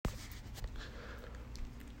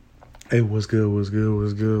Hey, what's good, what's good,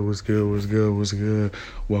 what's good, what's good, what's good, what's good?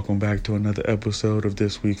 Welcome back to another episode of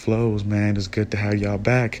This Week Flows, man. It's good to have y'all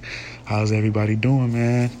back. How's everybody doing,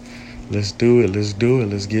 man? Let's do it, let's do it,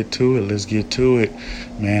 let's get to it, let's get to it.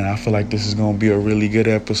 Man, I feel like this is going to be a really good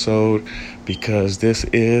episode because this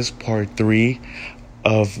is part 3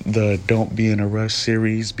 of the Don't Be in a Rush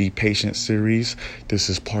series, Be Patient series. This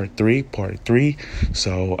is part 3.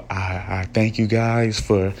 So I thank you guys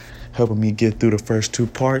for helping me get through the first 2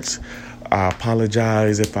 parts. I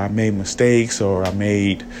apologize if I made mistakes or I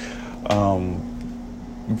made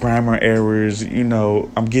grammar errors. You know,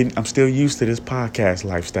 I'm still used to this podcast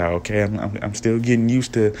lifestyle. Okay, I'm still getting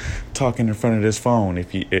used to talking in front of this phone,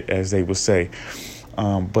 as they would say.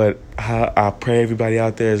 But I pray everybody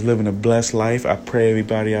out there is living a blessed life. I pray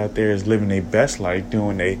everybody out there is living their best life,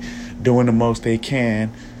 doing the most they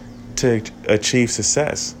can to achieve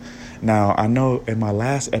success. Now, I know in my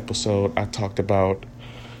last episode, I talked about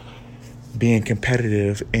being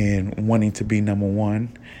competitive and wanting to be number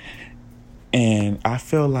one. And I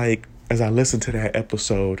feel like as I listened to that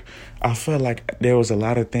episode, I feel like there was a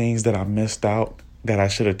lot of things that I missed out that I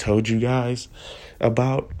should have told you guys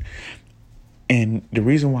about. And the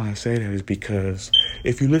reason why I say that is because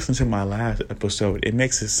if you listen to my last episode, it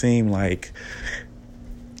makes it seem like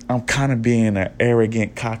I'm kind of being an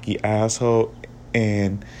arrogant, cocky asshole.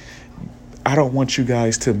 And I don't want you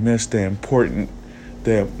guys to miss the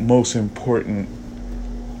most important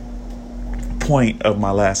point of my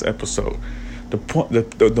last episode.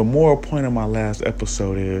 The moral point of my last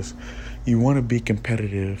episode is you want to be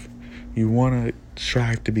competitive. You want to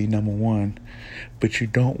strive to be number one, but you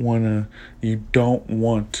don't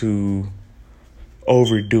want to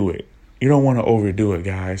overdo it. You don't want to overdo it,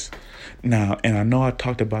 guys. Now, and I know I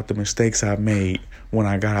talked about the mistakes I made when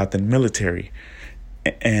I got out the military.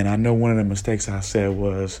 And I know one of the mistakes I said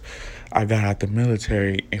was I got out the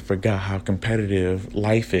military and forgot how competitive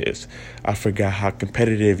life is. I forgot how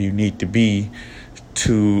competitive you need to be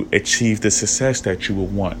to achieve the success that you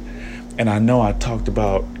would want. And I know I talked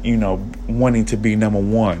about, wanting to be number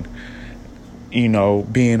one,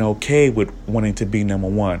 being okay with wanting to be number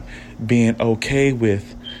one, being okay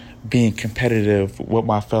with being competitive with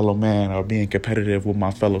my fellow man or being competitive with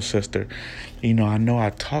my fellow sister. I know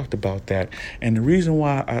I talked about that. And the reason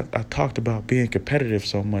why I talked about being competitive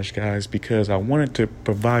so much, guys, because I wanted to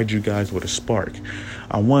provide you guys with a spark.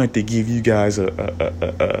 I wanted to give you guys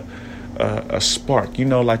a spark,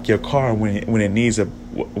 like your car when it needs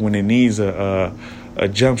a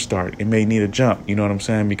jump start. It may need a jump, you know what I'm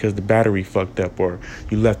saying? Because the battery fucked up or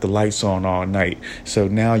you left the lights on all night. So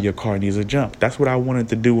now your car needs a jump. That's what I wanted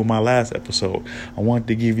to do with my last episode. I wanted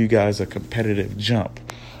to give you guys a competitive jump.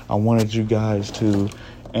 I wanted you guys to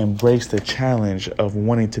embrace the challenge of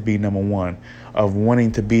wanting to be number one, of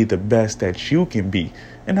wanting to be the best that you can be.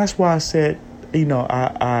 And that's why I said,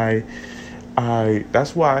 that's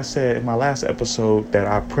why I said in my last episode that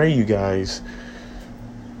I pray you guys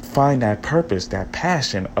find that purpose, that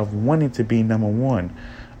passion of wanting to be number one,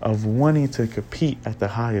 of wanting to compete at the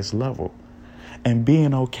highest level, and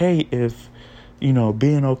being okay with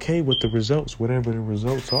the results, whatever the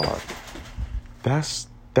results are.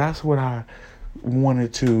 That's what I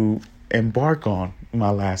wanted to embark on in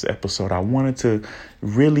my last episode. I wanted to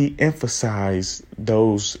really emphasize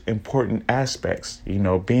those important aspects,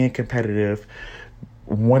 being competitive,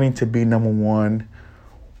 wanting to be number one,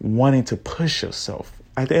 wanting to push yourself.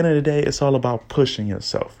 At the end of the day, it's all about pushing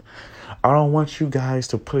yourself. I don't want you guys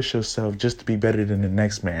to push yourself just to be better than the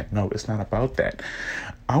next man. No, it's not about that.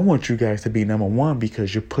 I want you guys to be number one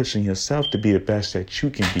because you're pushing yourself to be the best that you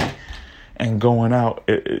can be. And going out,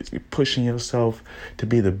 pushing yourself to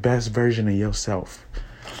be the best version of yourself.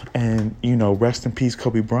 And, rest in peace,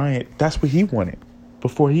 Kobe Bryant. That's what he wanted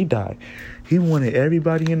before he died. He wanted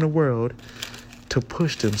everybody in the world to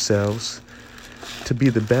push themselves to be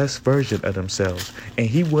the best version of themselves. And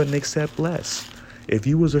he wouldn't accept less. If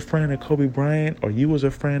you was a friend of Kobe Bryant, or you was a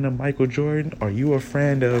friend of Michael Jordan, or you a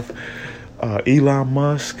friend of Elon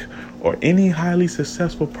Musk, or any highly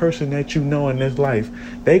successful person that you know in this life,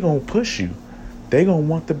 they gonna push you. They gonna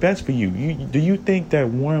want the best for you. Do you think that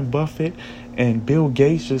Warren Buffett and Bill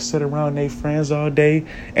Gates just sit around their friends all day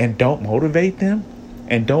and don't motivate them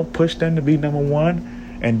and don't push them to be number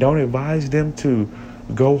one and don't advise them to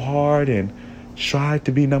go hard and strive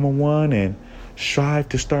to be number one and strive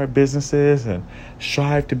to start businesses and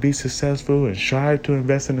strive to be successful and strive to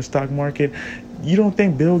invest in the stock market? You don't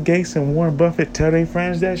think Bill Gates and Warren Buffett tell their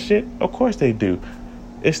friends that shit? Of course they do.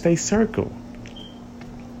 It's their circle.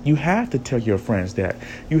 You have to tell your friends that.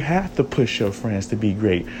 You have to push your friends to be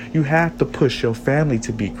great. You have to push your family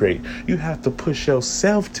to be great. You have to push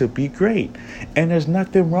yourself to be great. And there's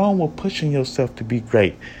nothing wrong with pushing yourself to be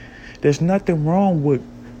great. There's nothing wrong with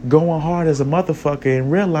going hard as a motherfucker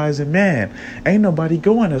and realizing, man, ain't nobody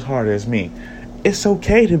going as hard as me. It's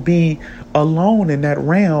okay to be alone in that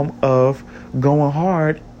realm of going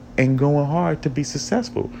hard and going hard to be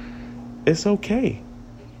successful. It's okay.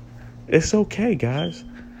 It's okay, guys.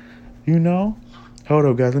 You know? Hold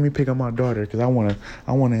up, guys. Let me pick up my daughter because I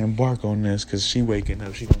wanna embark on this because she waking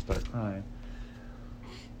up. She gonna start crying.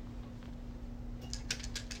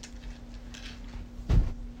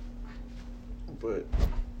 But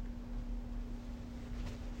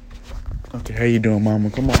okay, how you doing, Mama?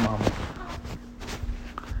 Come on, Mama.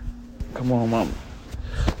 Come on, Mama.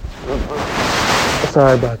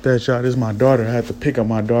 Sorry about that, y'all. This is my daughter. I had to pick up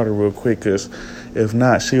my daughter real quick because if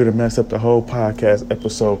not, she would have messed up the whole podcast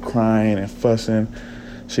episode crying and fussing.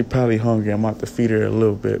 She probably hungry. I'm about to feed her a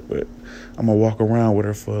little bit, but I'm going to walk around with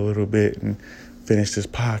her for a little bit and finish this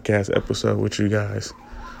podcast episode with you guys.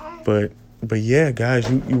 But yeah, guys,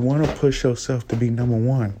 you want to push yourself to be number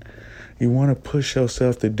one. You want to push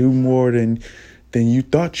yourself to do more than you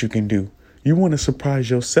thought you can do. You want to surprise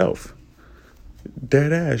yourself.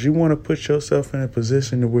 Dead ass. You want to put yourself in a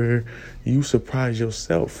position to where you surprise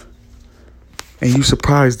yourself. And you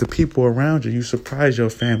surprise the people around you. You surprise your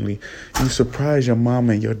family. You surprise your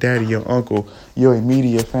mama and your daddy, your uncle, your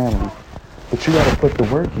immediate family. But you got to put the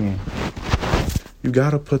work in. You got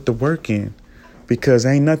to put the work in. Because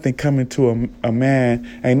ain't nothing coming to a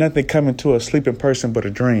man, ain't nothing coming to a sleeping person but a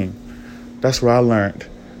dream. That's what I learned.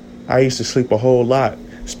 I used to sleep a whole lot,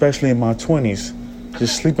 especially in my 20s.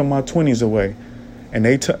 Just sleeping my 20s away. And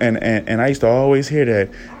I used to always hear that.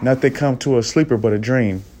 Nothing come to a sleeper but a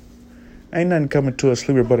dream. Ain't nothing coming to a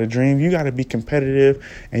sleeper but a dream. You got to be competitive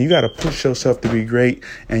and you got to push yourself to be great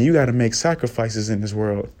and you got to make sacrifices in this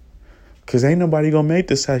world. Because ain't nobody going to make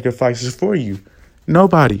the sacrifices for you.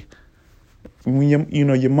 Nobody. When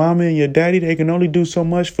your mama and your daddy, they can only do so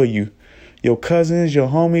much for you. Your cousins, your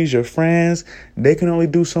homies, your friends, they can only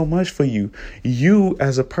do so much for you. You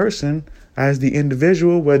as a person, as the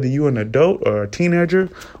individual, whether you're an adult or a teenager,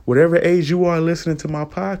 whatever age you are listening to my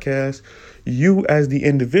podcast, you as the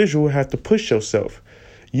individual have to push yourself.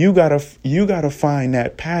 You gotta find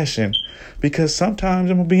that passion, because sometimes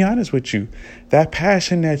I'm gonna be honest with you, that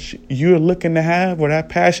passion that you're looking to have or that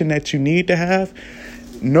passion that you need to have,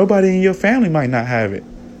 nobody in your family might not have it.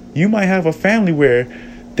 You might have a family where,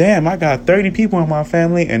 damn, I got 30 people in my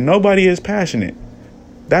family and nobody is passionate.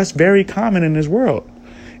 That's very common in this world.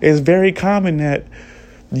 It's very common that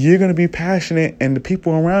you're going to be passionate and the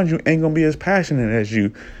people around you ain't going to be as passionate as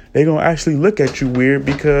you. They're going to actually look at you weird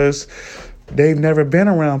because they've never been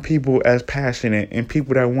around people as passionate and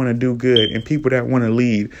people that want to do good and people that want to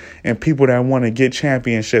lead and people that want to get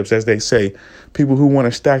championships, as they say, people who want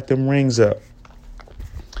to stack them rings up.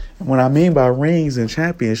 What I mean by rings and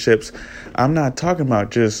championships, I'm not talking about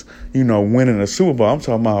just, winning a Super Bowl. I'm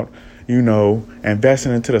talking about,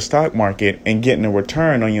 investing into the stock market and getting a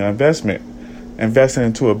return on your investment, investing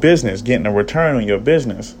into a business, getting a return on your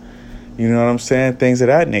business. You know what I'm saying? Things of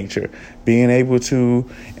that nature. Being able to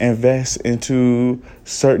invest into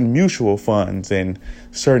certain mutual funds and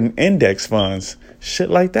certain index funds, shit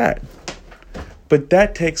like that. But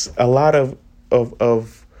that takes a lot of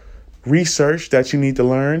research that you need to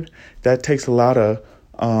learn. That takes a lot of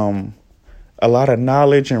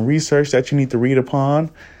knowledge and research that you need to read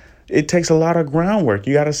upon. It takes a lot of groundwork.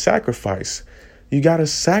 You got to sacrifice. You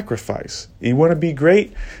want to be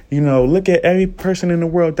great? Look at every person in the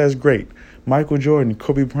world that's great. Michael Jordan,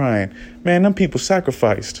 Kobe Bryant. Man, them people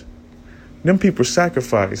sacrificed. And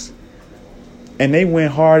they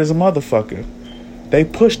went hard as a motherfucker. They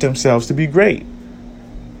pushed themselves to be great.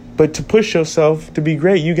 But to push yourself to be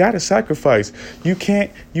great, you got to sacrifice. You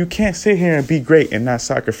can't sit here and be great and not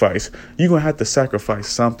sacrifice. You're going to have to sacrifice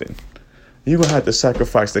something. You're going to have to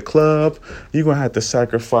sacrifice the club. You're going to have to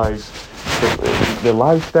sacrifice the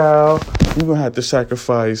lifestyle. You're going to have to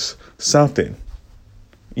sacrifice something.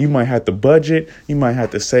 You might have to budget. You might have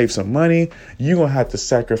to save some money. You're going to have to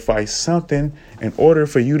sacrifice something in order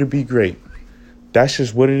for you to be great. That's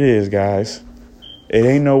just what it is, guys. It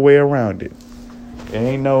ain't no way around it. There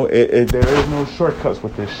is no shortcuts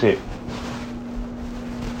with this shit.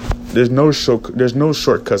 There's no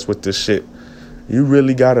shortcuts with this shit. You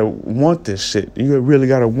really gotta want this shit. You really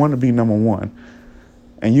gotta want to be number one.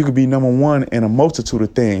 And you could be number one in a multitude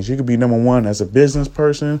of things. You could be number one as a business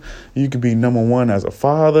person. You could be number one as a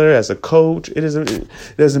father, as a coach. There's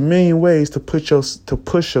a million ways to push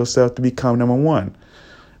yourself to become number one.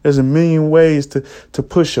 There's a million ways to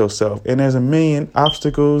push yourself. And there's a million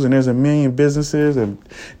obstacles and there's a million businesses and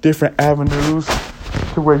different avenues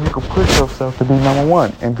to where you can push yourself to be number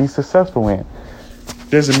one and be successful in.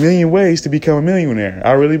 There's a million ways to become a millionaire.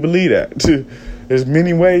 I really believe that. There's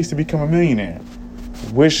many ways to become a millionaire.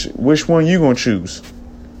 Which one you gonna choose?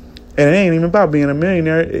 And it ain't even about being a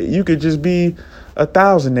millionaire. You could just be a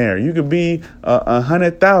thousandaire. You could be a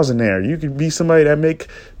 100,000aire. You could be somebody that make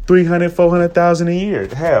 300, 400,000 a year.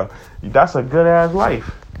 Hell, that's a good ass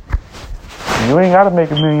life. You ain't got to make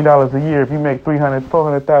 $1 million a year if you make 300,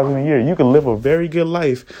 400,000 a year. You can live a very good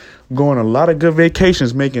life, go on a lot of good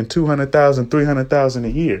vacations, making 200,000, 300,000 a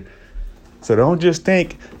year. So don't just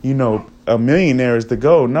think, a millionaire is the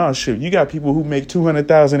goal. No, shit. You got people who make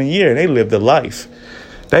 200,000 a year and they live the life.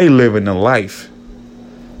 They living the life.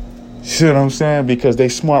 You see what I'm saying? Because they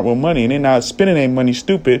smart with money and they're not spending their money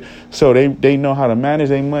stupid. So they know how to manage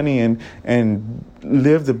their money and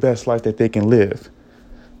live the best life that they can live.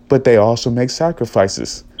 But they also make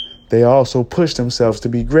sacrifices. They also push themselves to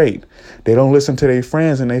be great. They don't listen to their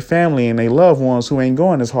friends and their family and their loved ones who ain't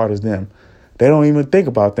going as hard as them. They don't even think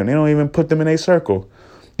about them. They don't even put them in their circle.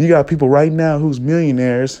 You got people right now who's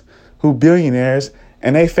millionaires, who billionaires,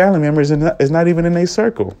 and their family members is not even in their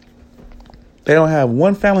circle. They don't have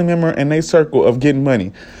one family member in their circle of getting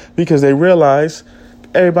money because they realize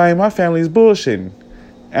everybody in my family is bullshitting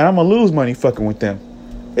and I'm going to lose money fucking with them.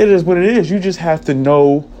 It is what it is. You just have to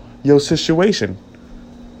know your situation.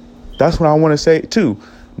 That's what I want to say too.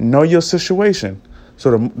 Know your situation.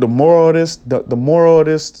 So the moral of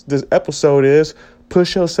this episode is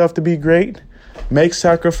push yourself to be great, make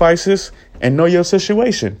sacrifices, and know your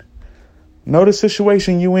situation. Know the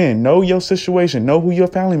situation you in. Know your situation. Know who your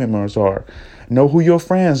family members are. Know who your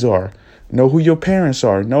friends are. Know who your parents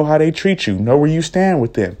are. Know how they treat you. Know where you stand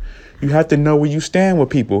with them. You have to know where you stand with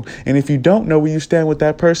people. And if you don't know where you stand with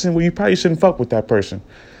that person, well, you probably shouldn't fuck with that person.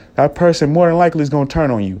 That person more than likely is going to turn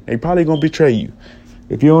on you. They probably going to betray you.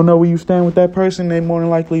 If you don't know where you stand with that person, they more than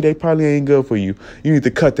likely, they probably ain't good for you. You need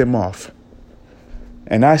to cut them off.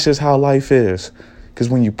 And that's just how life is. Because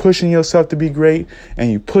when you're pushing yourself to be great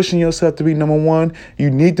and you're pushing yourself to be number one, you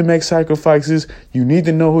need to make sacrifices. You need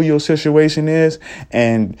to know who your situation is.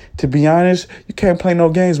 And to be honest, you can't play no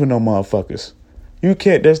games with no motherfuckers. You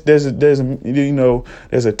can't. There's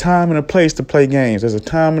a time and a place to play games. There's a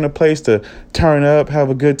time and a place to turn up, have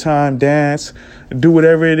a good time, dance, do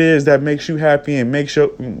whatever it is that makes you happy and makes your,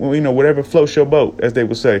 whatever floats your boat, as they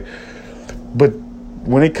would say. But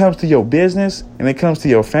when it comes to your business and it comes to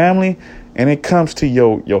your family and it comes to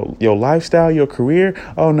your lifestyle, your career,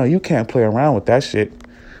 oh no, you can't play around with that shit.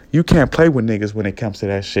 You can't play with niggas when it comes to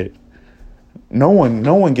that shit. No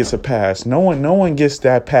one gets a pass. No one gets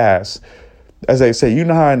that pass. As they say,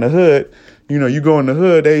 how in the hood, you go in the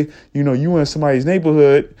hood, you in somebody's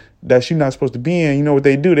neighborhood that you're not supposed to be in. You know what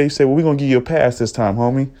they do? They say, well, we're going to give you a pass this time,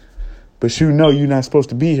 homie. But you're not supposed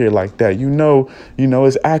to be here like that.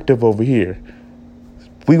 It's active over here.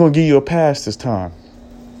 We're going to give you a pass this time.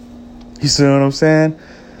 You see what I'm saying?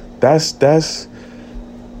 That's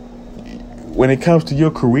when it comes to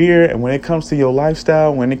your career and when it comes to your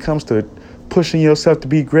lifestyle, when it comes to pushing yourself to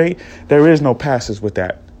be great, there is no passes with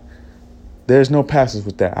that. There's no passes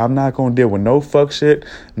with that. I'm not going to deal with no fuck shit,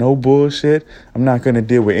 no bullshit. I'm not going to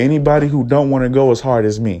deal with anybody who don't want to go as hard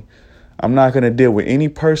as me. I'm not going to deal with any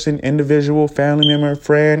person, individual, family member,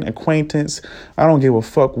 friend, acquaintance. I don't give a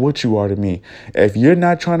fuck what you are to me. If you're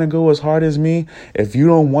not trying to go as hard as me, if you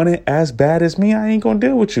don't want it as bad as me, I ain't going to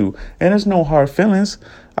deal with you. And there's no hard feelings.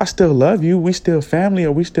 I still love you. We still family,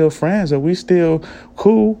 or we still friends, or we still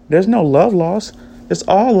cool. There's no love lost. It's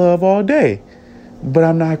all love all day. But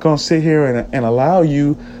I'm not going to sit here and allow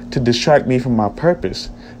you to distract me from my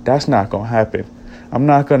purpose. That's not going to happen. I'm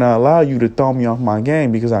not going to allow you to throw me off my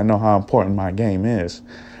game because I know how important my game is.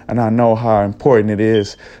 And I know how important it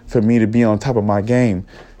is for me to be on top of my game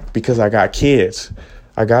because I got kids.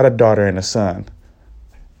 I got a daughter and a son.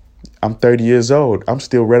 I'm 30 years old. I'm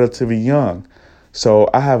still relatively young. So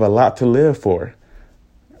I have a lot to live for.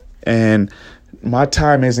 And my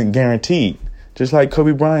time isn't guaranteed. Just like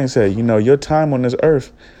Kobe Bryant said, your time on this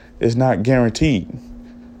earth is not guaranteed.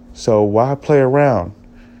 So why play around?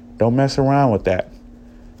 Don't mess around with that.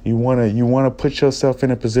 You want to put yourself in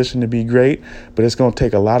a position to be great, but it's going to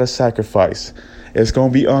take a lot of sacrifice. It's going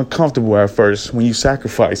to be uncomfortable at first when you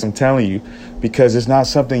sacrifice, I'm telling you, because it's not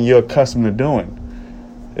something you're accustomed to doing.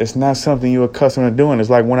 It's not something you're accustomed to doing. It's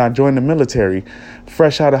like when I joined the military,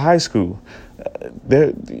 fresh out of high school.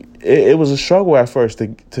 it was a struggle at first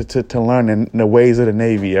to learn the ways of the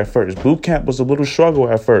Navy at first. Boot camp was a little struggle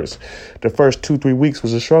at first. The first 2-3 weeks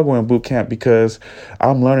was a struggle in boot camp because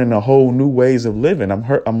I'm learning a whole new ways of living.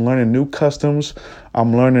 I'm learning new customs.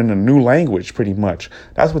 I'm learning a new language, pretty much.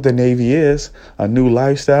 That's what the Navy is: a new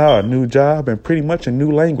lifestyle, a new job, and pretty much a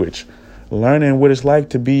new language. Learning what it's like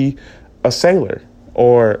to be a sailor,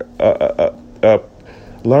 or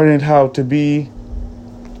learning how to be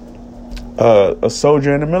a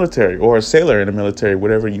soldier in the military, or a sailor in the military,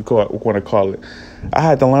 whatever you want to call it. I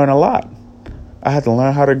had to learn a lot. I had to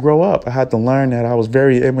learn how to grow up. I had to learn that I was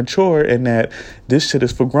very immature and that this shit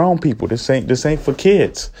is for grown people. This ain't for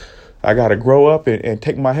kids. I got to grow up and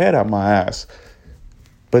take my head out my ass.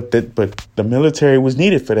 But the military was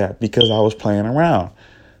needed for that because I was playing around.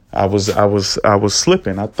 I was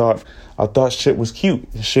slipping. I thought shit was cute.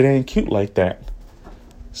 Shit ain't cute like that.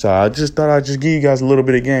 So I just thought I'd just give you guys a little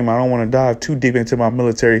bit of game. I don't want to dive too deep into my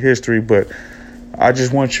military history, but I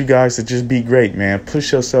just want you guys to just be great, man.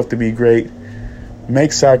 Push yourself to be great.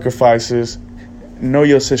 Make sacrifices. Know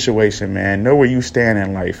your situation, man. Know where you stand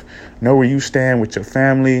in life. Know where you stand with your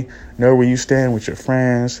family. Know where you stand with your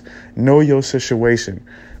friends. Know your situation.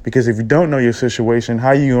 Because if you don't know your situation,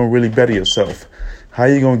 how you going to really better yourself? How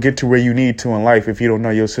you going to get to where you need to in life if you don't know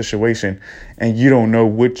your situation and you don't know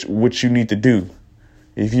what you need to do?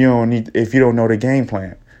 If you don't know the game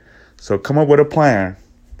plan. So come up with a plan.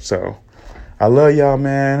 So I love y'all,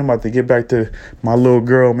 man. I'm about to get back to my little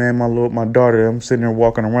girl, man, my daughter. I'm sitting there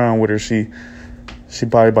walking around with her. She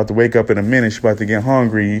probably about to wake up in a minute. She about to get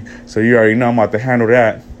hungry. So you already know I'm about to handle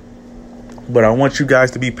that. But I want you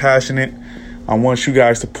guys to be passionate. I want you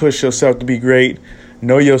guys to push yourself to be great.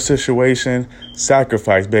 Know your situation.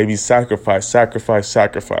 Sacrifice, baby. Sacrifice, sacrifice,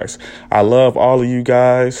 sacrifice. I love all of you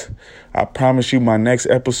guys. I promise you my next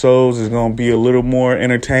episodes is going to be a little more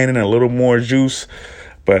entertaining, a little more juice.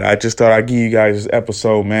 But I just thought I'd give you guys this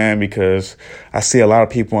episode, man, because I see a lot of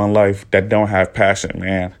people in life that don't have passion,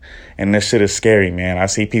 man. And this shit is scary, man. I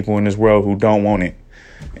see people in this world who don't want it.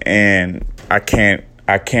 And I can't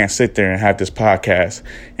sit there and have this podcast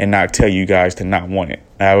and not tell you guys to not want it.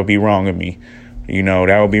 That would be wrong of me. You know,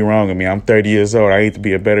 that would be wrong of me. I'm 30 years old. I need to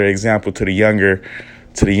be a better example to the younger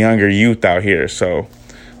youth out here. So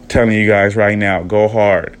I'm telling you guys right now, go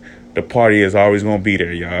hard. The party is always going to be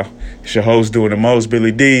there, y'all. It's your host doing the most,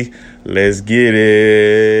 Billy D. Let's get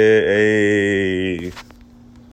it. Hey.